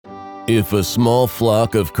If a small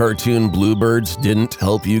flock of cartoon bluebirds didn't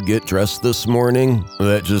help you get dressed this morning,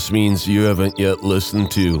 that just means you haven't yet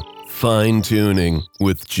listened to Fine Tuning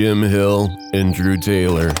with Jim Hill and Drew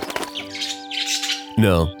Taylor.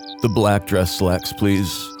 No, the black dress slacks,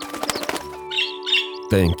 please.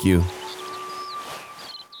 Thank you.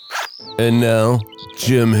 And now,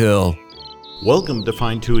 Jim Hill. Welcome to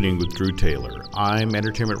Fine Tuning with Drew Taylor. I'm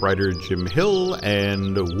entertainment writer Jim Hill,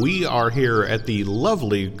 and we are here at the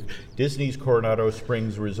lovely Disney's Coronado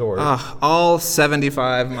Springs Resort. All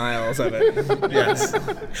 75 miles of it. Yes.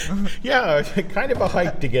 Yeah, kind of a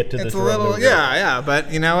hike to get to this. It's a little,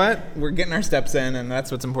 but you know what? We're getting our steps in, and that's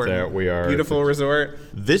what's important. There we are. Beautiful resort.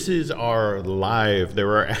 This is our live.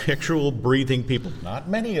 There are actual breathing people. Not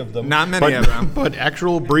many of them. But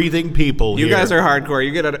actual breating people You here. guys are hardcore.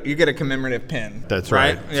 You get a commemorative pin. That's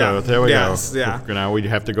right. Yeah. So there we go. Yeah. Now we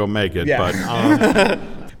have to go make it. Yeah.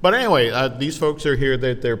 But anyway, these folks are here.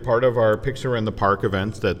 They're part of our Pixar in the Park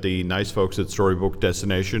events that the nice folks at Storybook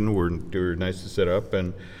Destination were nice to set up.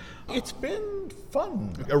 And it's been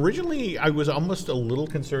fun. Originally, I was almost a little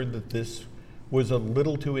concerned that this was a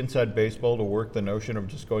little too inside baseball to work the notion of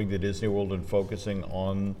just going to Disney World and focusing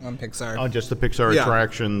on Pixar. On just the Pixar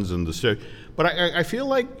attractions and the... But I feel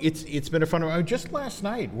like it's been a fun... Just last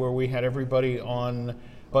night where we had everybody on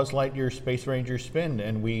Buzz Lightyear Space Ranger spin,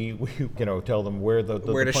 and we tell them where the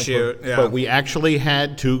to points shoot. were. Yeah. But we actually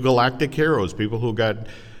had two galactic heroes, people who got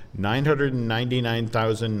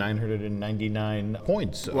 999,999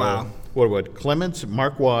 points. Wow. Clements,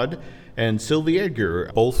 Mark Wadd, and Sylvie Edgar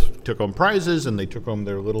both took home prizes, and they took home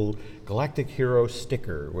their little Galactic Hero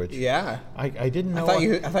sticker, which I didn't know.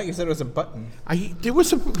 I thought you said it was a button. There was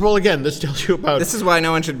some. Well, again, this tells you about. This is why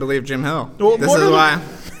no one should believe Jim Hill. Well, this is why.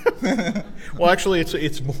 Well, actually,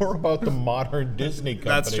 it's more about the modern Disney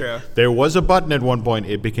company. That's true. There was a button at one point.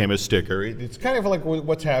 It became a sticker. It's kind of like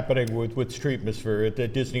what's happening with Streetmosphere at the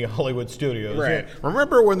Disney Hollywood Studios. Right.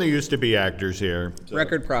 Remember when there used to be actors here?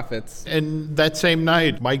 Record profits. And that same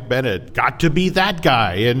night, Mike Bennett got to be that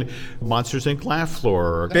guy in Monsters, Inc. Laugh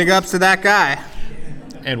Floor. Big ups to that guy.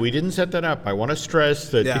 And we didn't set that up. I want to stress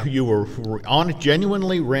that you were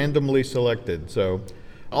genuinely randomly selected. So,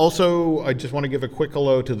 also, I just want to give a quick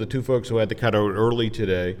hello to the two folks who had to cut out early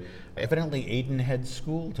today. Evidently, Aiden had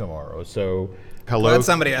school tomorrow, so hello. Glad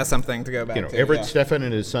somebody has something to go back to. Everett Stefan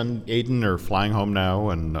and his son Aiden are flying home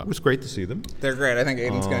now, and it was great to see them. They're great. I think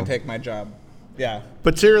Aiden's going to take my job. Yeah.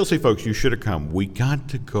 But seriously, folks, you should have come. We got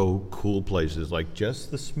to go cool places. Like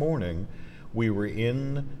just this morning, we were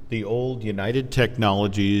in the old United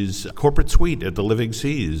Technologies corporate suite at the Living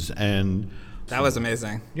Seas, and that was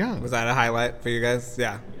amazing. Yeah. Was that a highlight for you guys?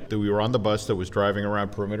 Yeah. We were on the bus that was driving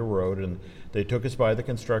around Perimeter Road, and they took us by the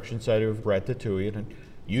construction site of Ratatouille, and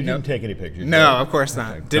you didn't take any pictures. No, right? of course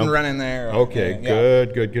not. Okay. Didn't run in there. Okay,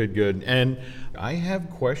 good. And I have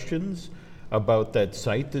questions about that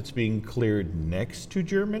site that's being cleared next to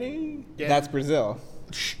Germany. That's Brazil.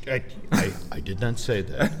 I did not say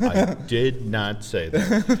that. I did not say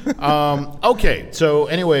that. Okay, so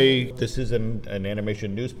anyway, this is an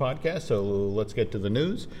animation news podcast, so let's get to the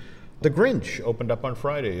news. The Grinch opened up on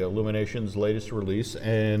Friday, Illumination's latest release,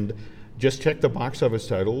 and just checked the box office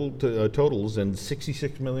totals and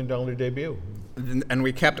 $66 million debut. And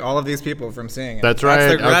we kept all of these people from seeing it. That's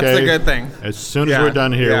right. That's the good thing. As soon as we're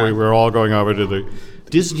done here, we were all going over to the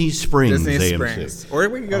Disney Springs AMC. Or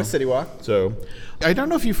we can go to City Walk. So, I don't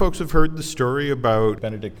know if you folks have heard the story about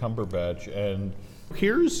Benedict Cumberbatch, and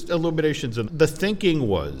here's Illuminations. And the thinking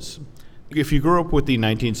was, if you grew up with the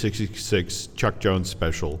 1966 Chuck Jones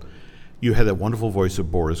special, you had that wonderful voice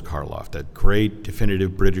of Boris Karloff, that great,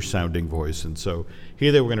 definitive British-sounding voice. And so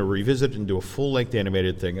here they were going to revisit and do a full-length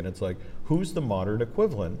animated thing, and it's like, who's the modern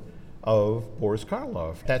equivalent of Boris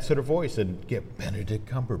Karloff? That sort of voice, and get Benedict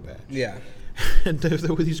Cumberbatch. Yeah. And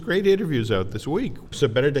there were these great interviews out this week. So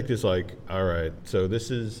Benedict is like, all right, so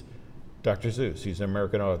this is Dr. Seuss. He's an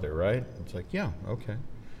American author, right? It's like, yeah, okay.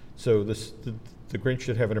 So the Grinch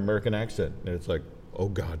should have an American accent. And it's like, oh,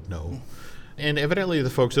 God, no. And evidently the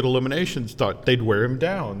folks at Illuminations thought they'd wear him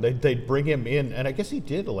down. They'd bring him in. And I guess he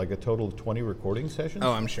did like a total of 20 recording sessions.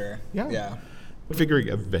 Oh, I'm sure. Yeah. Figuring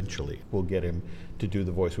eventually we'll get him to do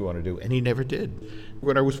the voice we want to do, and he never did.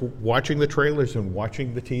 When I was watching the trailers and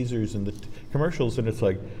watching the teasers and the commercials, and it's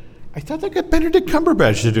like, I thought they got Benedict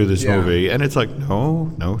Cumberbatch to do this movie, and it's like,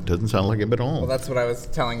 no, it doesn't sound like him at all. Well, that's what I was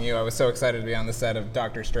telling you. I was so excited to be on the set of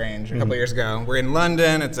Doctor Strange a couple years ago. We're in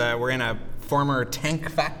London. We're in a former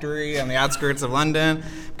tank factory on the outskirts of London.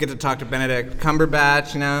 Get to talk to Benedict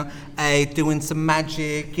Cumberbatch, doing some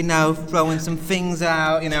magic, throwing some things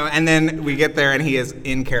out, and then we get there and he is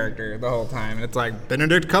in character the whole time. And it's like,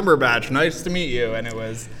 Benedict Cumberbatch, nice to meet you. And it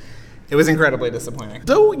was It was incredibly disappointing.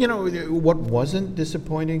 Though, what wasn't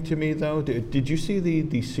disappointing to me, though, did you see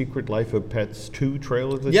the Secret Life of Pets 2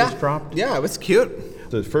 trailer that just dropped? Yeah, it was cute.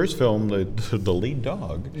 The first film, the lead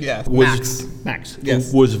dog, was Max,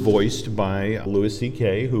 yes, was voiced by Louis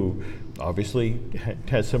C.K., who obviously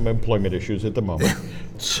has some employment issues at the moment.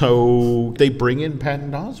 So they bring in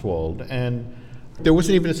Patton Oswalt, and there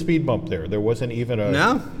wasn't even a speed bump there. There wasn't even a...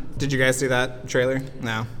 No? Did you guys see that trailer?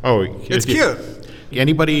 No. Oh, it's cute.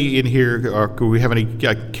 Anybody in here, do we have any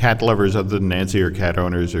cat lovers other than Nancy or cat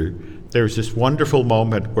owners? Or there's this wonderful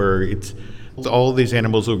moment where it's all these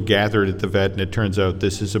animals are gathered at the vet, and it turns out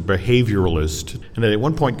this is a behavioralist. And then at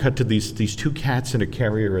one point, cut to these two cats in a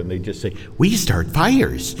carrier, and they just say, "We start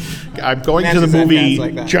fires." I'm going to the movie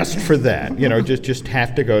like just for that. Just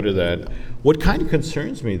have to go to that. What kind of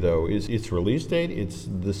concerns me, though, is its release date. It's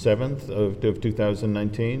the 7th of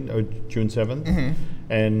 2019, or June 7th. Mm-hmm.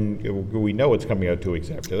 And we know it's coming out 2 weeks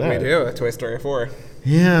after that. We do, Toy Story 4.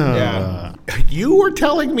 Yeah. You were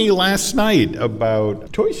telling me last night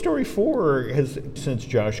about Toy Story 4 has, since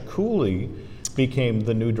Josh Cooley became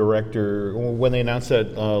the new director, when they announced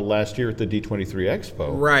that last year at the D23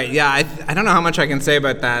 Expo. Right, yeah. I don't know how much I can say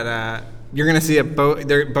about that. You're going to see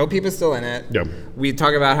Bo Peep is still in it. Yep. We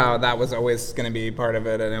talk about how that was always going to be part of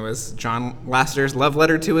it, and it was John Lasseter's love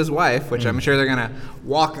letter to his wife, which I'm sure they're going to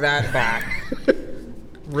walk that back,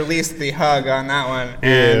 release the hug on that one,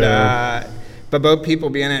 and but Bo Peep will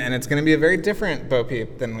be in it, and it's going to be a very different Bo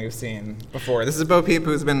Peep than we've seen before. This is Bo Peep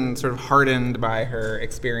who's been sort of hardened by her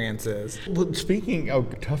experiences. Well, speaking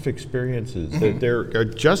of tough experiences, there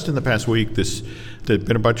just in the past week, there's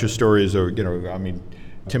been a bunch of stories of,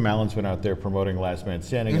 Tim Allen's been out there promoting Last Man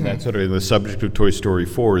Standing, and that sort of the subject of Toy Story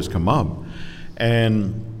 4 has come up.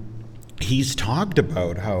 And he's talked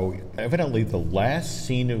about how evidently the last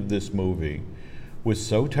scene of this movie was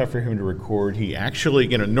so tough for him to record. He actually,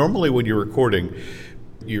 normally when you're recording,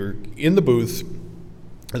 you're in the booth,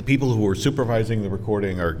 the people who are supervising the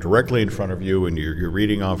recording are directly in front of you, and you're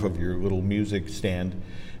reading off of your little music stand.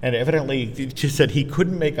 And evidently, he just said he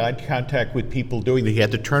couldn't make eye contact with people doing that. He had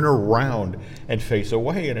to turn around and face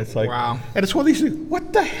away. And it's like, wow. And it's one of these things,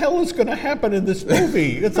 what the hell is going to happen in this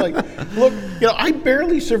movie? It's like, look, I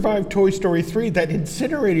barely survived Toy Story 3. That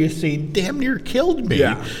incinerator scene damn near killed me.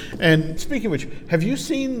 Yeah. And speaking of which, have you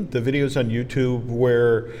seen the videos on YouTube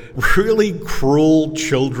where really cruel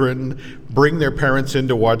children bring their parents in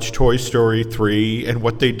to watch Toy Story 3, and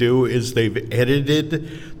what they do is they've edited,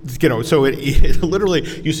 so it literally,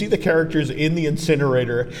 you see the characters in the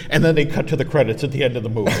incinerator, and then they cut to the credits at the end of the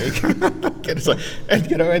movie. It's like, and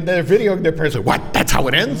they're videoing their parents like, what? That's how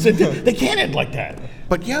it ends? They can't end like that.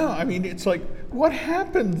 But yeah, it's like, what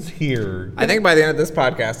happens here? I think by the end of this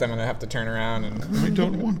podcast, I'm going to have to turn around and... I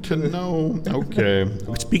don't want to know. Okay.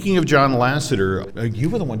 Speaking of John Lasseter, you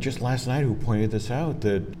were the one just last night who pointed this out,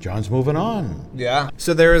 that John's moving on. Yeah.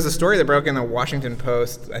 So there was a story that broke in the Washington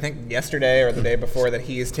Post, I think yesterday or the day before, that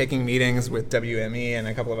he's taking meetings with WME and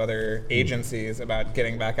a couple of other agencies about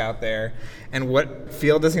getting back out there. And what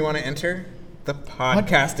field does he want to enter? The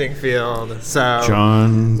podcasting field. So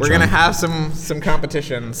John, we're going to have some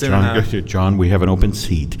competition soon enough. John, we have an open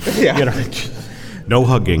seat. Yeah. No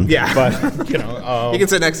hugging. Yeah. But, he can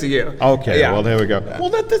sit next to you. Okay, yeah. Well, there we go.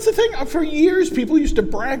 Well, that's the thing. For years, people used to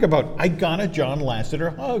brag about, I got a John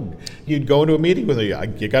Lasseter hug. You'd go into a meeting with me,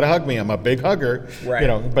 you got to hug me. I'm a big hugger. Right.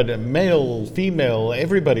 But male, female,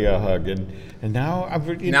 everybody a hug. And now...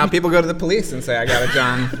 Now people go to the police and say, I got a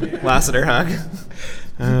John Lasseter hug.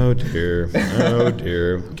 Oh, dear. Oh,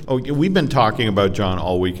 dear. Oh, we've been talking about John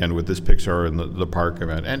all weekend with this Pixar and the park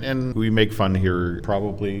event. And we make fun here,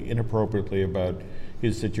 probably inappropriately, about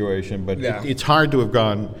his situation. But it's hard to have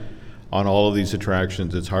gone on all of these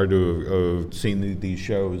attractions. It's hard to have seen these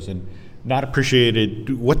shows and not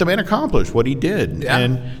appreciated what the man accomplished, what he did. Yeah.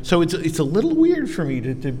 And so it's a little weird for me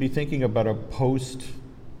to be thinking about a post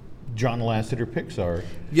John Lasseter Pixar.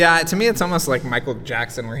 Yeah, to me it's almost like Michael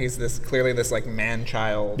Jackson, where he's clearly this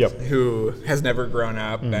man-child who has never grown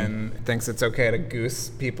up and thinks it's okay to goose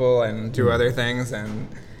people and do other things, and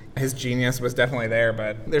his genius was definitely there,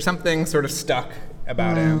 but there's something sort of stuck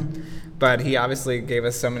about him. But he obviously gave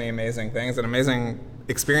us so many amazing things and amazing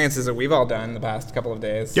experiences that we've all done the past couple of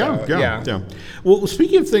days. Yeah. Well,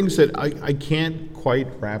 speaking of things that I can't quite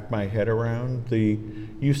wrap my head around,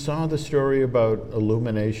 you saw the story about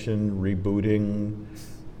Illumination rebooting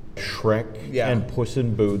Shrek and Puss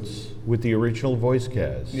in Boots with the original voice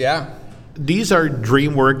cast. Yeah. These are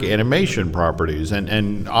DreamWorks animation properties,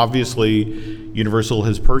 and obviously Universal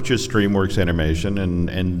has purchased DreamWorks Animation,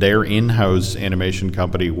 and their in-house animation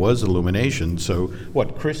company was Illumination. So,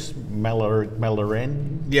 what, Chris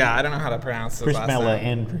Melarandri? Yeah, I don't know how to pronounce his last name.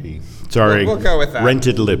 Melarandri. Sorry. We'll go with that.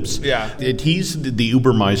 Rented lips. Yeah. He's the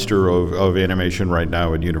Ubermeister of animation right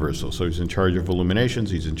now at Universal. So he's in charge of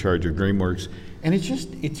Illuminations, he's in charge of DreamWorks, and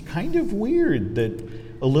it's kind of weird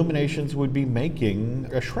that Illuminations would be making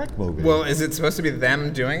a Shrek movie. Well, is it supposed to be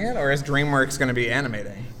them doing it, or is DreamWorks going to be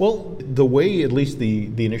animating? Well, the way at least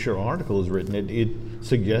the initial article is written, it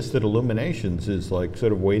suggests that Illuminations is like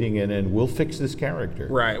sort of waiting in and we'll fix this character.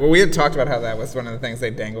 Right. Well, we had talked about how that was one of the things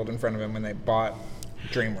they dangled in front of him when they bought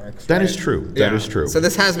DreamWorks. That right? is true. That is true. So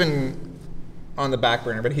this has been on the back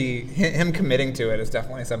burner, but him committing to it is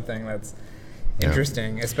definitely something that's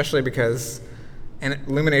interesting, especially because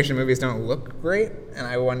Illumination movies don't look great, and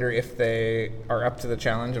I wonder if they are up to the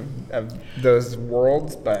challenge of those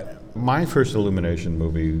worlds. But my first Illumination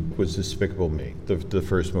movie was Despicable Me, the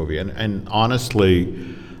first movie, and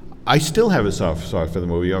honestly, I still have a soft spot for the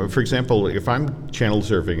movie. For example, if I'm channel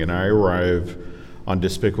surfing and I arrive on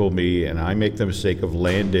Despicable Me and I make the mistake of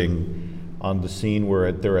landing on the scene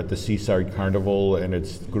where they're at the Seaside Carnival and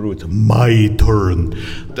it's Gru, it's my turn.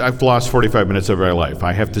 I've lost 45 minutes of my life.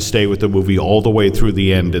 I have to stay with the movie all the way through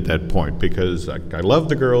the end at that point because I love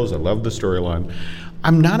the girls, I love the storyline.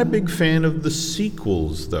 I'm not a big fan of the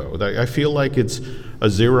sequels, though. I feel like it's a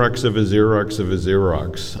Xerox of a Xerox of a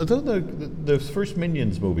Xerox. Although the first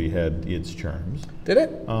Minions movie had its charms. Did it?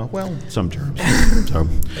 Well, some charms. So,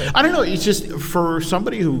 I don't know. It's just for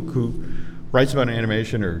somebody who writes about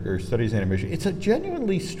animation or studies animation, it's a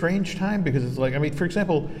genuinely strange time because it's like, I mean, for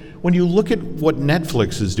example, when you look at what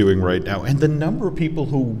Netflix is doing right now and the number of people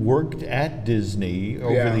who worked at Disney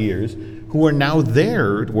over the years who are now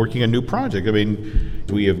there working a new project. I mean,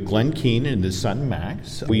 we have Glenn Keane and his son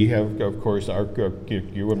Max. We have, of course,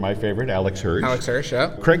 you and my favorite, Alex Hirsch. Alex Hirsch,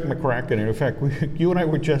 yeah. Craig McCracken. In fact, you and I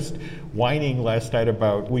were just whining last night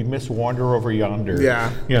about we miss Wander Over Yonder.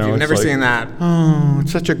 Yeah, you've never seen that. Oh,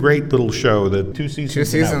 it's such a great little show. That 2 seasons. 2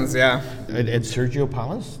 seasons, yeah. And Sergio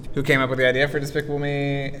Palas, who came up with the idea for Despicable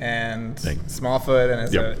Me and Smallfoot, and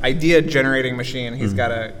is an idea-generating machine. He's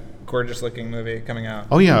got a gorgeous-looking movie coming out.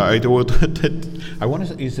 Oh yeah, I want to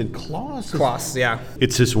say, is it Klaus? Klaus, yeah.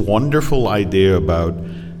 It's this wonderful idea about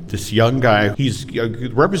this young guy. He's a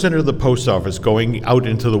representative of the post office going out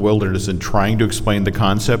into the wilderness and trying to explain the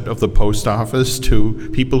concept of the post office to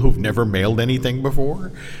people who've never mailed anything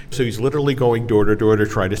before. So he's literally going door to door to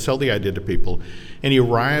try to sell the idea to people. And he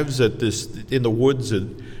arrives at in the woods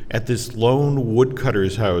at this lone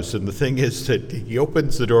woodcutter's house, and the thing is that he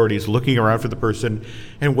opens the door and he's looking around for the person,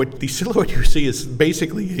 and what the silhouette you see is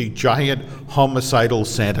basically a giant homicidal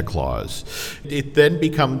Santa Claus. It then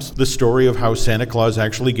becomes the story of how Santa Claus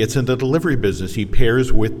actually gets into the delivery business. He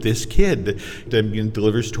pairs with this kid and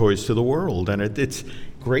delivers toys to the world, and it's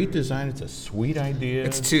great design. It's a sweet idea.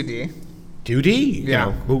 It's 2D. 2D? Yeah.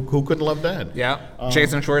 You know, who couldn't love that? Yeah.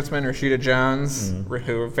 Jason Schwartzman, Rashida Jones,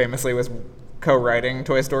 who famously was co-writing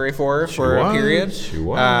Toy Story 4 for a period. She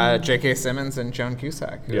was. J.K. Simmons and Joan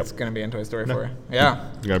Cusack, who's going to be in Toy Story 4. Yeah.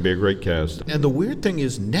 It's going to be a great cast. And the weird thing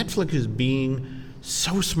is Netflix is being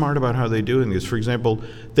so smart about how they're doing this. For example,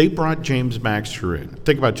 they brought James Baxter in.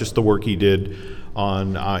 Think about just the work he did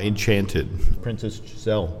on Enchanted, Princess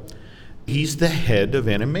Giselle. He's the head of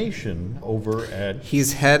animation over at...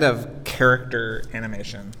 He's head of character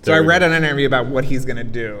animation. So I read an interview about what he's going to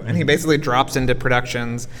do. And he basically drops into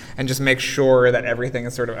productions and just makes sure that everything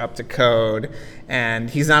is sort of up to code.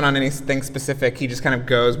 And he's not on anything specific. He just kind of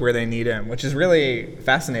goes where they need him, which is really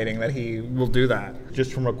fascinating that he will do that.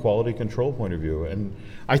 Just from a quality control point of view. And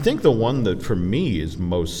I think the one that for me is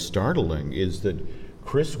most startling is that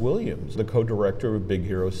Chris Williams, the co-director of Big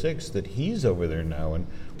Hero 6, that he's over there now. And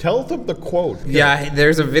tell them the quote. Yeah,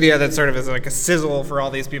 there's a video that sort of is like a sizzle for all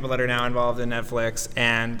these people that are now involved in Netflix.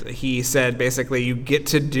 And he said, basically, you get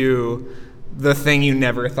to do the thing you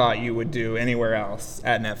never thought you would do anywhere else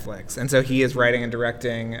at Netflix. And so he is writing and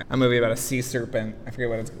directing a movie about a sea serpent. I forget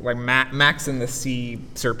what it's like, Max and the Sea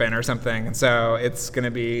Serpent or something. And so it's going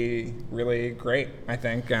to be really great, I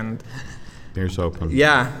think. And here's hoping.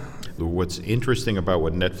 Yeah. What's interesting about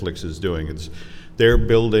what Netflix is doing is they're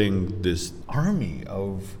building this army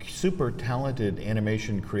of super talented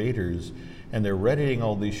animation creators, and they're editing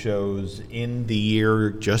all these shows in the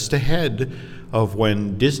year just ahead of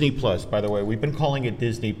when Disney Plus, by the way, we've been calling it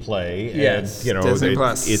Disney Play. Yes, and, Disney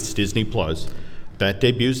Plus. It's Disney Plus. That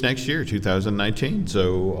debuts next year, 2019.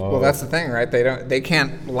 So well, that's the thing, right? They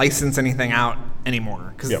can't license anything out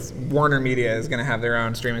anymore because Warner Media is going to have their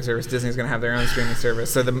own streaming service. Disney's going to have their own streaming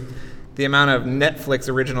service. So the amount of Netflix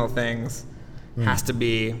original things has to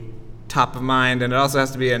be top of mind, and it also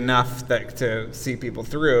has to be enough that to see people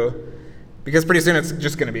through. Because pretty soon it's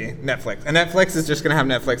just going to be Netflix. And Netflix is just going to have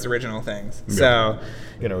Netflix original things. Yeah. So,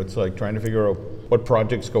 it's like trying to figure out what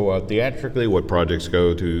projects go out theatrically, what projects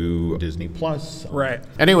go to Disney Plus. Right.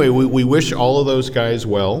 Anyway, we wish all of those guys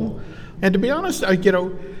well. And to be honest, I've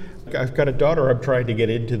got a daughter. I'm trying to get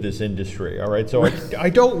into this industry. All right. So I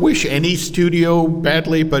don't wish any studio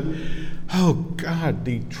badly, but oh God,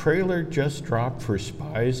 the trailer just dropped for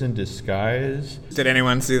Spies in Disguise. Did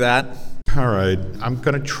anyone see that? All right, I'm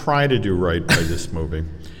going to try to do right by this movie.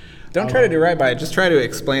 Don't try to do right by it. Just try to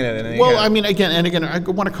explain it. I mean, again, I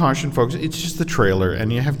want to caution folks, it's just the trailer,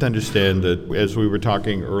 and you have to understand that as we were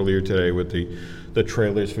talking earlier today with the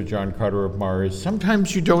trailers for John Carter of Mars,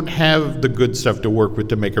 sometimes you don't have the good stuff to work with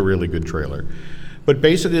to make a really good trailer. But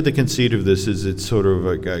basically the conceit of this is it's sort of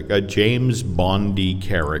a James Bondy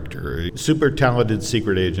character, a super talented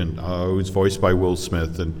secret agent who's voiced by Will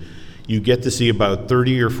Smith, and you get to see about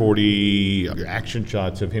 30 or 40 action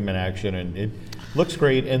shots of him in action, and it looks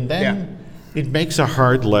great. And then it makes a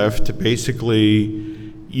hard left to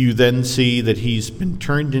basically, you then see that he's been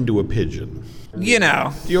turned into a pigeon.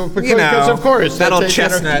 Because of course. That old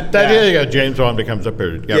chestnut. James Bond becomes a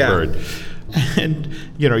bird. And,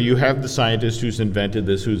 you have the scientist who's invented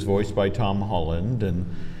this, who's voiced by Tom Holland,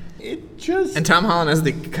 and it just... And Tom Holland is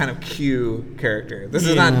the kind of Q character. This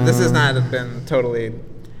has not been totally...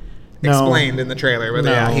 explained in the trailer,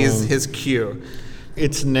 but he's his Q.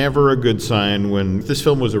 It's never a good sign when this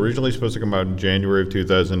film was originally supposed to come out in January of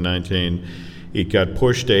 2019. It got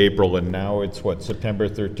pushed to April, and now it's September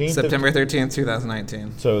 13th? September 13th,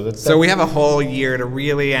 2019. So we have a whole year to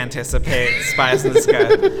really anticipate Spies in the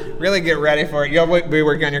Sky. Really get ready for it. You'll be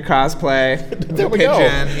working on your cosplay. There we go.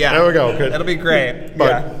 Yeah. There we go. It'll be great.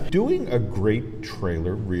 But doing a great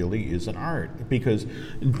trailer really is an art, because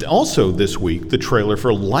also this week, the trailer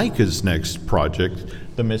for Leica's next project,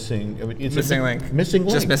 Missing Link.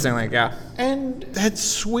 Just Missing Link, yeah. And that's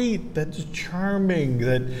sweet, that's charming,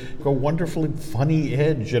 that a wonderfully funny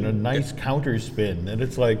edge and a nice counter spin. And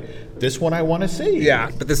it's like, this one I want to see.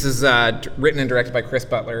 Yeah, but this is written and directed by Chris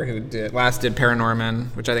Butler, who did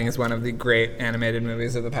Paranorman, which I think is one of the great animated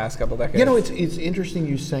movies of the past couple decades. It's interesting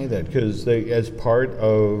you say that, because they, as part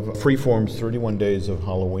of Freeform's 31 Days of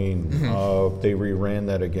Halloween, they reran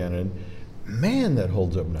that again, and man, that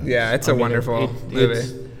holds up nice. Yeah, it's a wonderful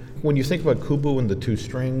movie. When you think about Kubo and the Two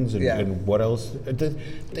Strings and what else,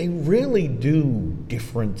 they really do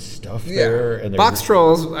different stuff there. And Box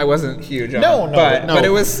Trolls, I wasn't huge on. No. But it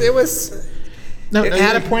was. It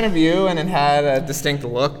had a point of view, and it had a distinct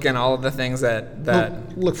look, and all of the things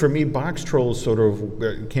that. Look, for me, Box Trolls sort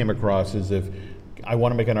of came across as if I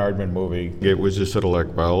want to make an Aardman movie. It was just sort of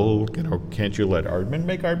like, well, can't you let Aardman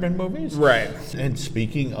make Aardman movies? Right. And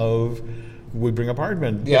speaking of. We bring up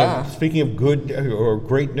Aardman. Yeah. Speaking of good or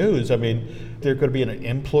great news, I mean, they're going to be an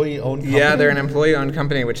employee-owned company. Yeah, they're an employee-owned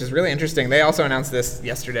company, which is really interesting. They also announced this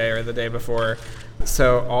yesterday or the day before.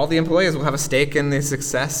 So all the employees will have a stake in the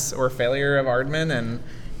success or failure of Aardman, and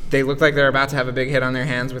they look like they're about to have a big hit on their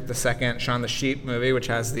hands with the second Shaun the Sheep movie, which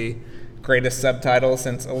has the greatest subtitle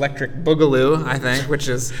since Electric Boogaloo, I think, which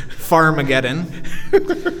is Farmageddon.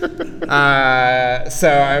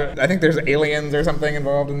 So I think there's aliens or something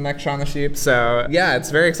involved in the next Shaun the Sheep. So yeah,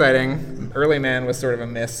 it's very exciting. Early Man was sort of a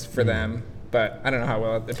miss for them, but I don't know how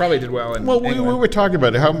well. It probably did well in England. We were talking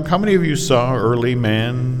about it. How many of you saw Early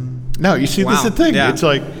Man? No, you see, this is the thing. Yeah. It's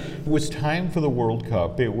like, it was time for the World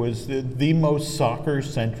Cup. It was the most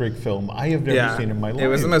soccer-centric film I have ever seen in my life. It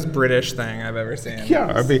was the most British thing I've ever seen. Yeah,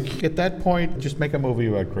 I mean, at that point, just make a movie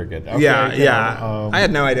about cricket. Okay, I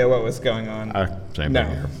had no idea what was going on. Same thing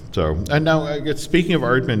here. So, and now, speaking of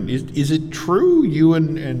Aardman, is it true you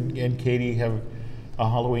and Katie have a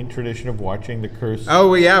Halloween tradition of watching The Curse?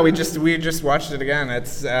 Oh yeah, we just watched it again.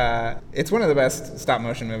 It's one of the best stop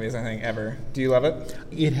motion movies I think ever. Do you love it?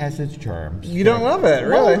 It has its charms. You don't love it,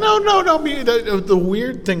 really? Well, no. I mean, the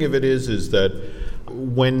weird thing of it is that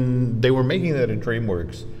when they were making that at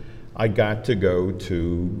DreamWorks, I got to go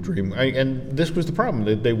to and this was the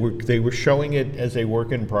problem. They were showing it as a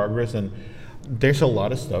work in progress, and there's a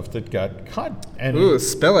lot of stuff that got cut. And ooh,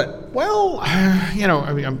 spill it. Well, I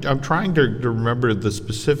mean, I'm trying to remember the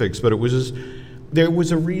specifics, but it was just, there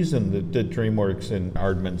was a reason that DreamWorks and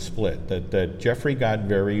Aardman split. That Jeffrey got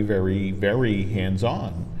very, very, very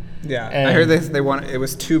hands-on. Yeah, and I heard they want it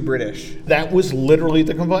was too British. That was literally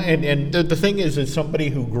the complaint. And the thing is, as somebody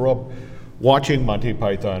who grew up watching Monty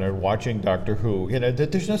Python or watching Doctor Who,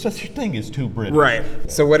 there's no such thing as too British. Right.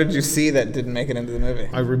 So what did you see that didn't make it into the movie?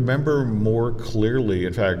 I remember more clearly,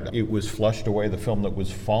 in fact, it was flushed away, the film that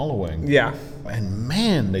was following. Yeah. And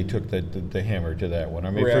man, they took the hammer to that one. I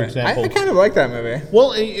mean, Right. for example... I kind of like that movie.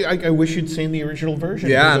 Well, I wish you'd seen the original version.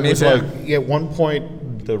 Yeah, It me was too. like, at one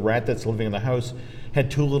point, the rat that's living in the house had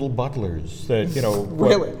 2 little butlers that,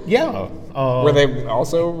 Really? Yeah. Were they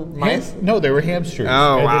also mice? No, they were hamsters.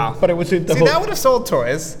 Oh, And wow. but it was the See, whole... that would have sold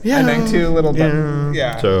toys. Yeah. I think 2 little...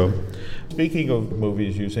 Yeah. So, speaking of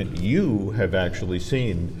movies you've seen, you have actually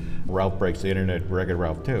seen Ralph Breaks the Internet, Wreck-It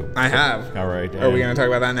Ralph 2. I have. All right. Are we going to talk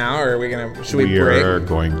about that now, or are we going to... Should we We break? are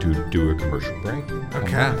going to do a commercial break. and come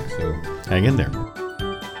Okay. back, so hang in there.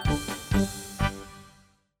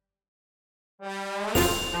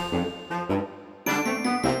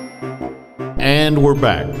 And we're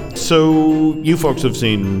back. So you folks have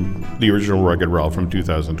seen the original Wreck-It Ralph from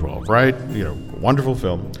 2012, right? Wonderful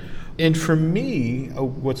film. And for me,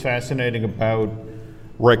 what's fascinating about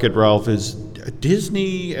Wreck-It Ralph is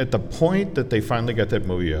Disney, at the point that they finally got that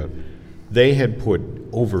movie out, they had put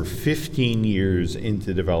over 15 years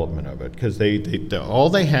into development of it, because all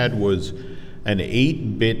they had was an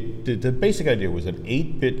 8-bit, the basic idea was an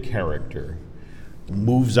 8-bit character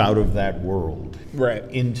moves out of that world Right.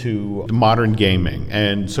 into modern gaming.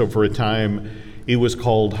 And so for a time, it was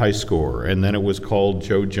called High Score, and then it was called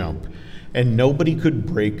Joe Jump. And nobody could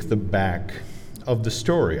break the back of the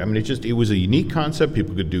story. I mean, it was a unique concept.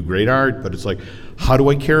 People could do great art, but it's like, how do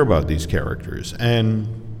I care about these characters? And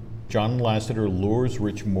John Lasseter lures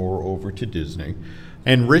Rich Moore over to Disney.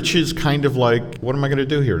 And Rich is kind of like, what am I going to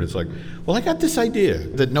do here? And it's like, well, I got this idea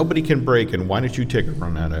that nobody can break, and why don't you take a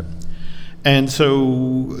run at it? And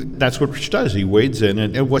so that's what Rich does. He wades in.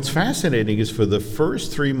 And what's fascinating is for the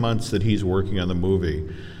first 3 months that he's working on the movie,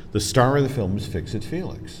 the star of the film is Fix-It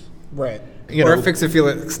Felix. Right. You Or know- a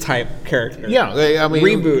Fix-It-Felix type character. Yeah, I mean...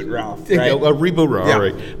 Reboot Ralph, right? A reboot Ralph, Yeah.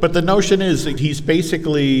 right. But the notion is that he's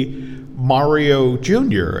basically Mario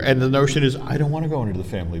Jr., and the notion is, I don't want to go into the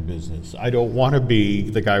family business. I don't want to be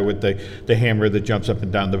the guy with the hammer that jumps up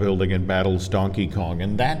and down the building and battles Donkey Kong.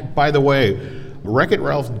 And that, by the way, Wreck-It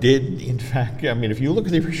Ralph did, in fact, I mean, if you look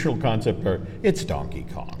at the original concept art, it's Donkey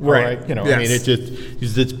Kong, Right. right? I Yes. mean, it's just,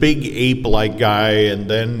 he's this big ape-like guy, and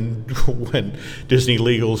then when Disney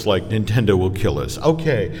legal's like, Nintendo will kill us.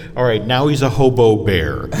 Okay, all right, now he's a hobo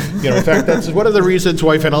bear. In fact, that's one of the reasons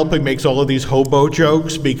why Vanellope makes all of these hobo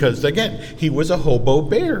jokes, because, again, he was a hobo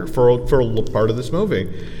bear for a part of this movie.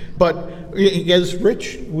 But as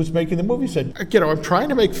Rich was making the movie, he said, I'm trying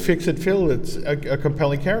to make Fix-It Felix a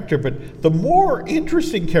compelling character, but the more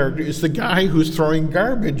interesting character is the guy who's throwing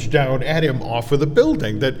garbage down at him off of the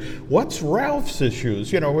building. What's Ralph's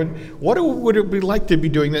issues? And what would it be like to be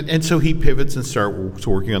doing that? And so he pivots and starts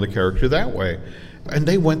working on the character that way. And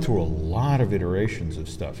they went through a lot of iterations of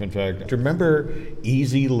stuff. In fact, do you remember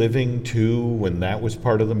Easy Living 2 when that was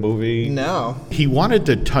part of the movie? No. He wanted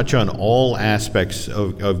to touch on all aspects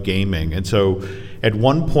of gaming. And so at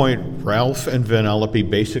one point, Ralph and Vanellope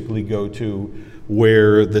basically go to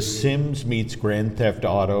where The Sims meets Grand Theft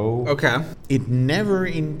Auto. Okay. It never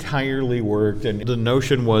entirely worked, and the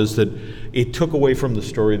notion was that it took away from the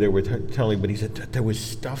story they were telling, but he said there was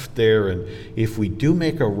stuff there, and if we do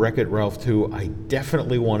make a Wreck-It Ralph 2, I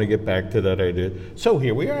definitely want to get back to that idea. So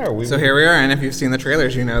here we are. So here we are, and if you've seen the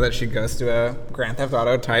trailers, you know that she goes to a Grand Theft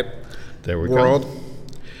Auto type there we world. go.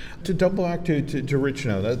 To double back to Rich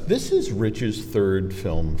now, this is Rich's third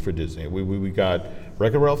film for Disney. We got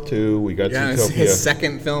Wreck-It Ralph 2, we got Yeah, it's Zootopia. his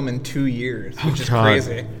second film in 2 years, which is God.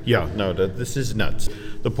 crazy. Yeah, no, this is nuts.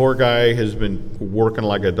 The poor guy has been working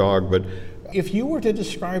like a dog, but if you were to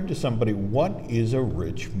describe to somebody what is a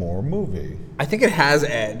Rich Moore movie? I think it has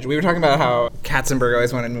edge. We were talking about how Katzenberg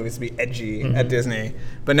always wanted movies to be edgy at Disney,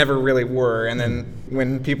 but never really were. And then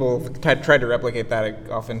when people tried to replicate that,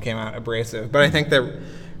 it often came out abrasive. But I think that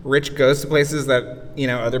Rich goes to places that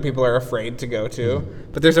other people are afraid to go to,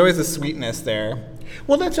 but there's always a sweetness there.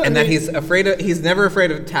 Well, that's And that he's never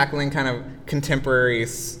afraid of tackling kind of contemporary,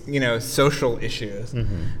 social issues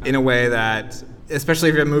in a way that, especially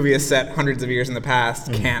if a movie is set hundreds of years in the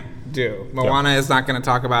past, can't do. Moana is not going to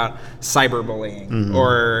talk about cyberbullying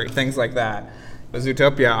or things like that.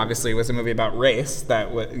 Zootopia obviously was a movie about race that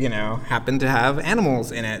happened to have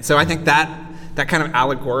animals in it. So I think that kind of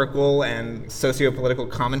allegorical and socio-political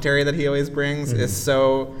commentary that he always brings is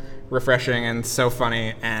so refreshing and so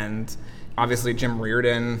funny. And obviously Jim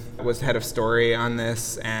Reardon was head of story on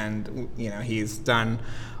this, and he's done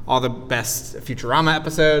all the best Futurama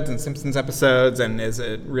episodes and Simpsons episodes and is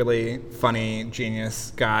a really funny,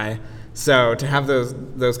 genius guy. So to have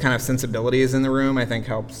those kind of sensibilities in the room, I think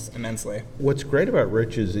helps immensely. What's great about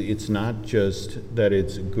Rich is it's not just that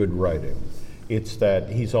it's good writing. It's that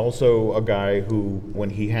he's also a guy who, when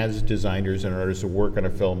he has designers and artists who work on a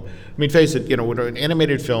film, I mean, face it, when an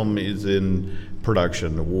animated film is in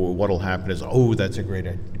production, what'll happen is, oh, that's a great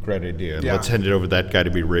idea. Yeah. Let's hand it over to that guy to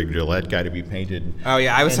be rigged or that guy to be painted. Oh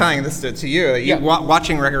yeah, I was telling this to you. Yeah.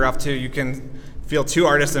 Watching Wreck-It Ralph 2, you can feel two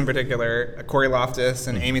artists in particular, Corey Loftus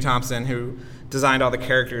and Amy Thompson, who designed all the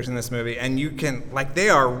characters in this movie, and you can, they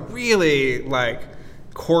are really,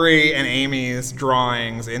 Corey and Amy's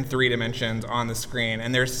drawings in 3 dimensions on the screen,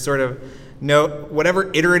 and there's sort of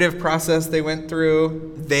whatever iterative process they went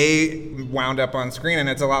through, they wound up on screen, and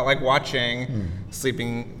it's a lot like watching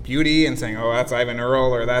Sleeping Beauty and saying, oh, that's Ivan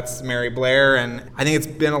Earl or that's Mary Blair, and I think it's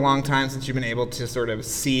been a long time since you've been able to sort of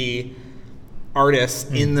see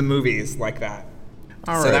artists in the movies like that.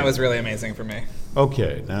 All so right. that was really amazing for me.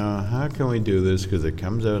 Okay, now how can we do this? Because it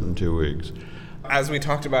comes out in 2 weeks. As we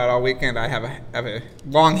talked about all weekend, I have a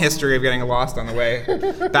long history of getting lost on the way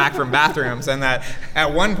back from bathrooms, and that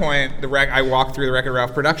at one point I walked through the Wreck-It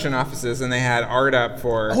Ralph production offices, and they had art up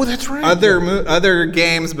for that's right. other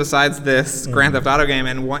games besides this Grand Theft Auto game,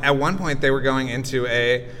 and at one point they were going into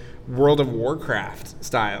a World of Warcraft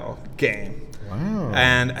style game. Wow.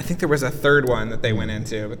 And I think there was a third one that they went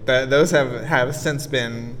into, but those have since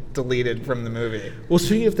been deleted from the movie. Well,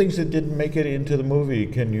 speaking of things that didn't make it into the movie,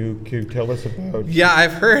 can you tell us about? Yeah,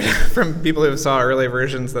 I've heard from people who saw early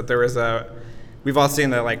versions that there was we've all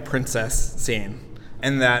seen the princess scene,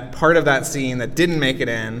 and that part of that scene that didn't make it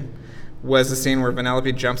in was the scene where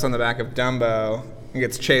Vanellope jumps on the back of Dumbo and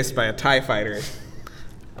gets chased by a TIE fighter,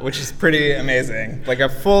 which is pretty amazing. Like a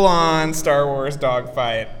full-on Star Wars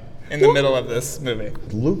dogfight in the middle of this movie.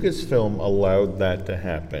 Lucasfilm allowed that to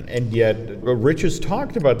happen, and yet Rich has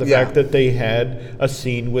talked about the fact that they had a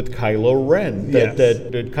scene with Kylo Ren. That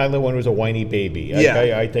Kylo Ren was a whiny baby.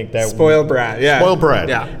 Yeah. I think that Spoiled brat. Yeah. Spoiled brat.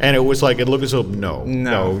 Yeah. And it was like at Lucasfilm,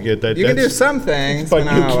 no. You can do some things, but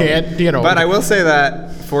not you all of can't. them. But I will say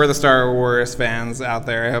that for the Star Wars fans out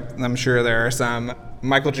there, I'm sure there are some.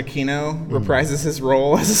 Michael Giacchino reprises his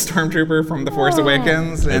role as a stormtrooper from The Force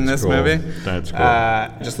Awakens in this movie. That's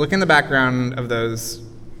cool. Just look in the background of those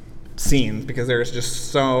scenes because there's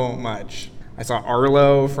just so much. I saw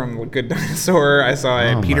Arlo from Good Dinosaur. I saw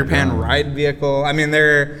a Peter Pan ride vehicle. I mean,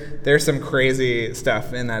 there's some crazy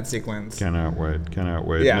stuff in that sequence. Cannot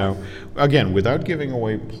wait. Yeah. Now, again, without giving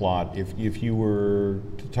away plot, if you were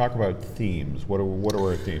to talk about themes, what are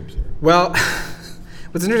our themes here? Well,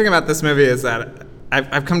 what's interesting about this movie is that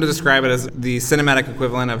I've come to describe it as the cinematic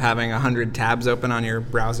equivalent of having 100 tabs open on your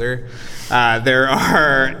browser. There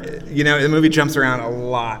are, the movie jumps around a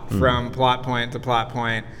lot from plot point to plot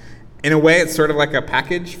point. In a way, it's sort of like a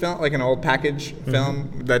package film, like an old package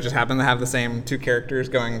film that just happened to have the same 2 characters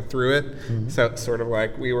going through it. So it's sort of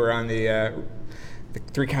like we were on the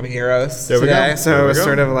Three Caballeros today. So it was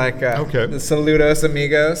sort of like the Saludos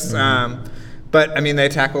Amigos. But, I mean, they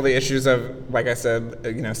tackle the issues of, like I said,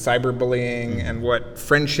 cyberbullying and what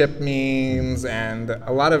friendship means and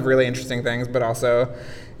a lot of really interesting things, but also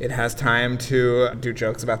it has time to do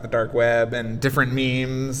jokes about the dark web and different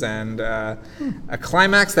memes and a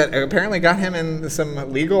climax that apparently got him in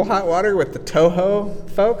some legal hot water with the Toho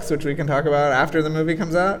folks, which we can talk about after the movie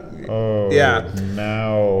comes out. Oh, yeah.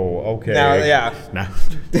 Now, okay. Now,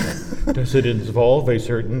 does it involve a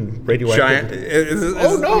certain radioactive?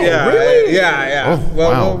 Really? Yeah.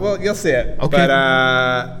 Oh, well, you'll see it. Okay.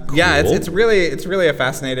 But cool. it's really a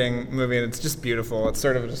fascinating movie, and it's just beautiful. It's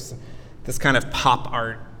sort of just this kind of pop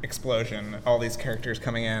art explosion. All these characters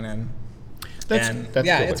coming in and. That's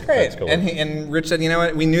it's great. And Rich said, you know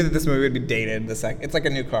what? We knew that this movie would be dated. It's like a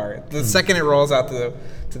new car. The second it rolls out to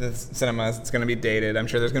the cinemas, it's going to be dated. I'm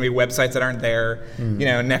sure there's going to be websites that aren't there,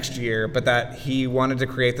 next year. But that he wanted to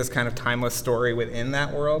create this kind of timeless story within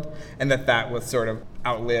that world, and that would sort of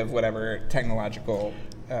outlive whatever technological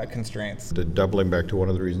constraints. Doubling back to one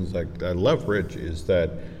of the reasons I love Rich is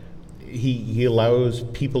that he allows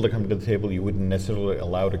people to come to the table you wouldn't necessarily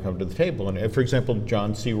allow to come to the table. And for example,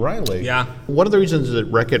 John C. Reilly. Yeah. One of the reasons that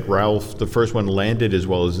Wreck-It Ralph, the first one, landed as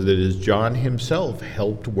well as it is John himself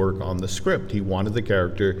helped work on the script. He wanted the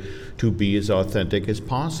character to be as authentic as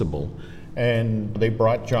possible. And they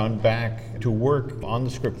brought John back to work on the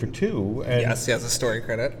script for 2. And yes, he has a story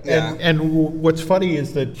credit. Yeah. And what's funny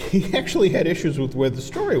is that he actually had issues with where the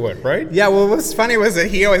story went, right? Yeah, well, what's funny was that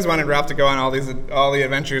he always wanted Ralph to go on all the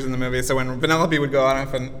adventures in the movie. So when Vanellope would go on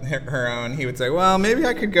her own, he would say, well, maybe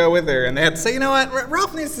I could go with her. And they had to say, you know what,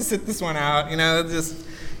 Ralph needs to sit this one out.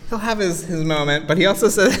 He'll have his moment. But he also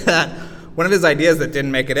said that one of his ideas that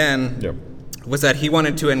didn't make it in was that he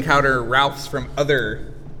wanted to encounter Ralphs from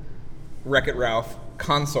other Wreck-It Ralph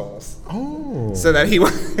consoles. Oh. So that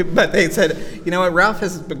but they said, you know what, Ralph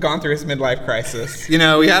has gone through his midlife crisis. We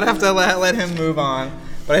have to let him move on.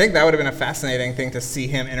 But I think that would have been a fascinating thing to see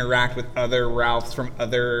him interact with other Ralphs from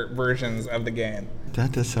other versions of the game.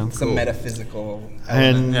 That does sound cool. Some metaphysical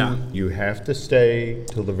element. element. And you have to stay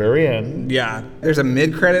till the very end. Yeah. There's a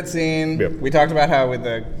mid-credit scene. Yep. We talked about how with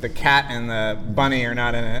the cat and the bunny are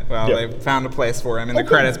not in it. Well, Yep. they found a place for him in the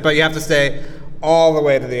credits, but you have to stay all the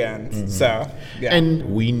way to the end. Mm-hmm. So, yeah.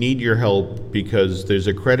 And we need your help because there's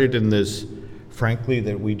a credit in this, frankly,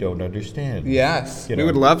 that we don't understand. Yes, You we know.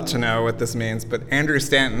 would love to know what this means. But Andrew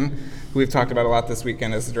Stanton, who we've talked about a lot this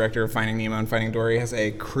weekend as the director of Finding Nemo and Finding Dory, has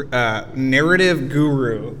a narrative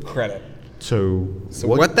guru credit. So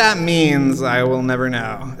what that means, I will never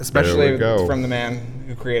know, especially There we go. from the man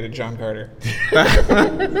who created John Carter.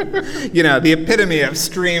 The epitome of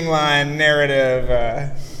streamlined narrative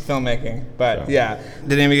filmmaking. But yeah,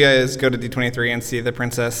 did any of you guys go to D23 and see the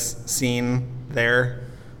princess scene there?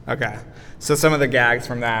 Okay. So some of the gags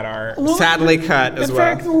from that are sadly cut as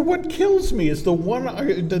well. In fact, what kills me is the one,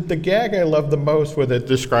 the gag I love the most with it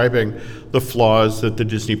describing the flaws that the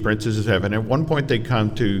Disney princesses have. And at one point they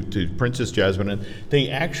come to Princess Jasmine and they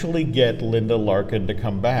actually get Linda Larkin to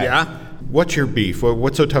come back. Yeah. What's your beef?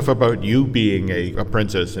 What's so tough about you being a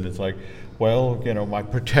princess? And it's like, well, my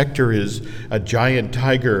protector is a giant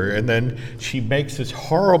tiger, and then she makes this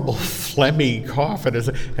horrible phlegmy cough,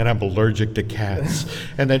 and I'm allergic to cats.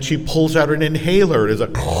 And then she pulls out an inhaler, and it's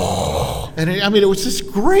like, and it was this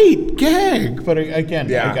great gag. But again,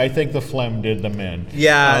 Yeah. I think the phlegm did them in.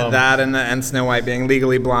 Yeah, that and Snow White being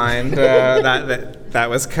legally blind, that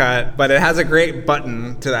was cut. But it has a great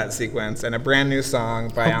button to that sequence and a brand new song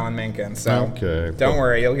by Alan Menken. So Okay. don't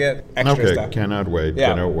worry, you'll get extra Okay, stuff. cannot wait. Yeah.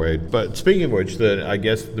 Cannot wait. But speaking of which, I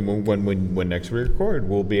guess when next we record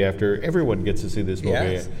will be after everyone gets to see this movie.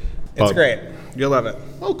 Yes. It's But- great. You'll love it.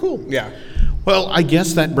 Oh, cool. Yeah. Well, I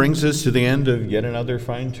guess that brings us to the end of yet another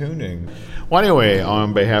fine-tuning. Well, anyway,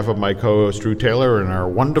 on behalf of my co-host Drew Taylor and our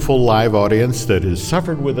wonderful live audience that has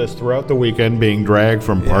suffered with us throughout the weekend being dragged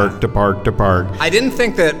from park to park to park. I didn't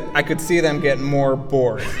think that I could see them get more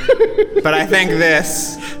bored. But I think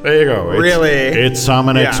this... There you go. It's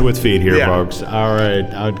Somonix Yeah. with feet here, Yeah. folks. All right.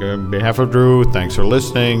 On behalf of Drew, thanks for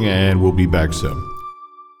listening, and we'll be back soon.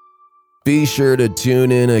 Be sure to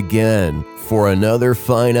tune in again for another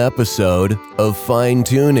fine episode of Fine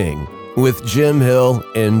Tuning with Jim Hill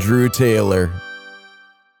and Drew Taylor.